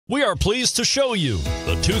We are pleased to show you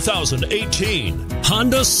the 2018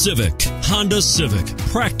 Honda Civic. Honda Civic.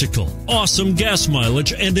 Practical, awesome gas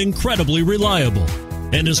mileage, and incredibly reliable.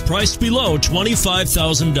 And is priced below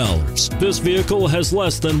 $25,000. This vehicle has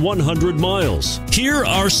less than 100 miles. Here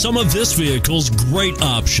are some of this vehicle's great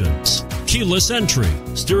options: keyless entry,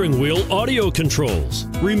 steering wheel audio controls,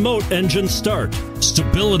 remote engine start,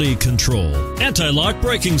 stability control, anti-lock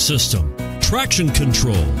braking system, traction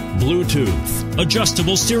control, Bluetooth,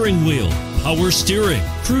 adjustable steering wheel, power steering,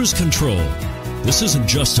 cruise control. This isn't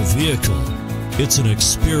just a vehicle, it's an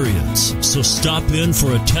experience. So stop in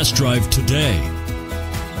for a test drive today.